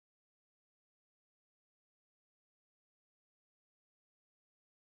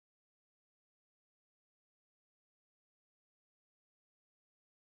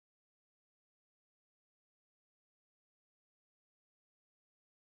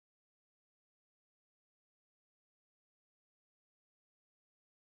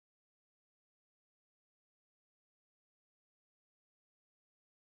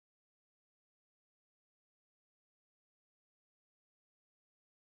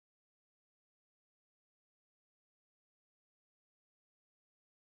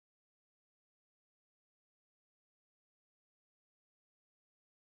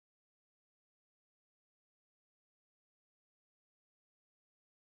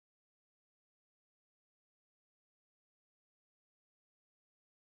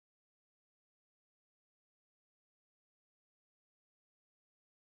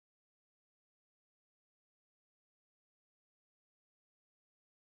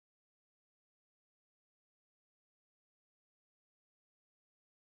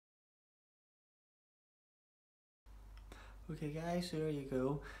Okay guys, so there you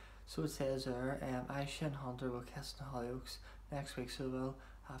go. So it says there, Asha and Hunter will kiss in Hollyoaks next week, so will,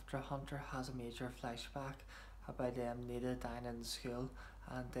 after Hunter has a major flashback about Neeta dying in school,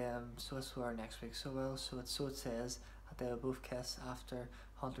 and so it's where next week, so will, so it says that they will both kiss after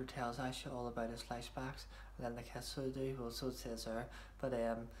Hunter tells Asha all about his flashbacks, and then they kiss, so they do, well, so it says there, but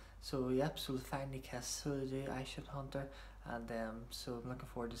so yep, so they finally kiss, so they do, Asha and Hunter, and so I'm looking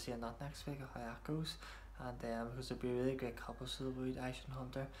forward to seeing that next week, how that goes. And because it'd be a really great couple, so they would, Ash and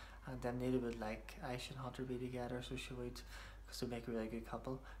Hunter, and Neeta would like Ash and Hunter be together, so she would, because they make a really good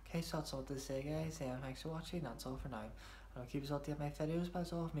couple. Okay, so that's all to say guys, thanks for watching, that's all for now, and I'll keep us updated on my videos, but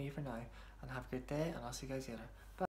that's all of me for now, and have a good day, and I'll see you guys later.